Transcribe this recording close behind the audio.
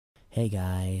Hey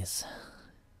guys.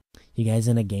 You guys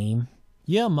in a game?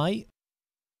 Yeah, mate.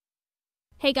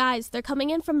 Hey guys, they're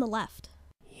coming in from the left.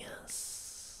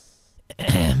 Yes.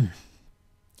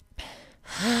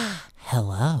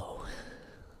 Hello.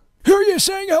 Who are you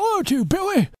saying hello to,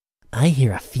 Billy? I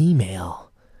hear a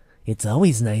female. It's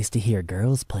always nice to hear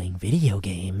girls playing video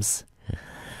games.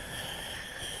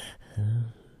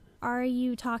 Are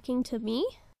you talking to me?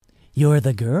 You're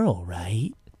the girl,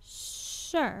 right?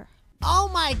 Sure.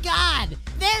 Oh my god!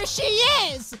 There she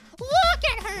is! Look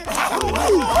at her!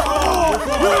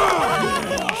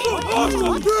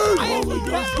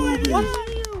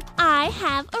 I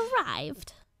have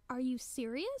arrived. Are you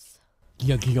serious?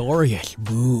 You glorious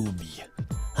booby.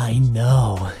 I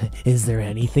know. Is there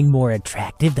anything more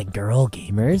attractive than girl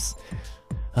gamers?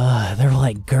 They're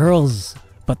like girls,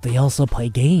 but they also play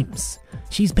games.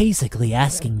 She's basically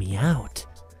asking me out.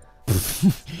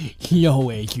 No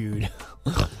way, dude.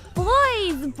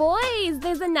 Boys,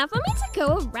 there's enough of me to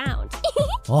go around.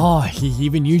 Oh, she's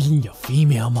even using the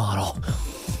female model.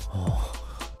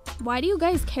 Why do you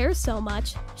guys care so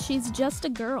much? She's just a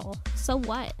girl. So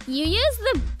what? You use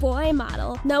the boy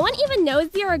model. No one even knows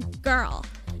you're a girl.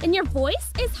 And your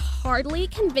voice is hardly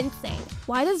convincing.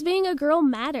 Why does being a girl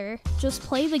matter? Just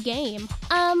play the game.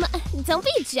 Don't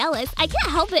be jealous. I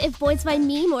can't help it if boys find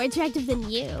me more attractive than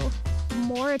you.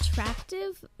 More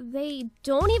attractive? They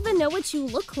don't even know what you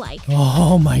look like.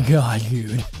 Oh my god,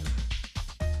 dude.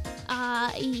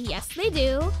 Yes they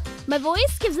do. My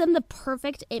voice gives them the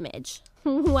perfect image.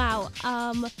 Wow,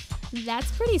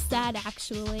 that's pretty sad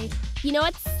actually. You know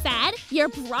what's sad? Your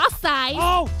bra size.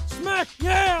 Oh, smack,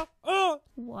 yeah!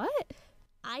 What?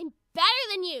 I'm better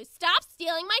than you. Stop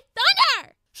stealing my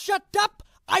thunder! Shut up!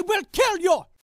 I will kill you!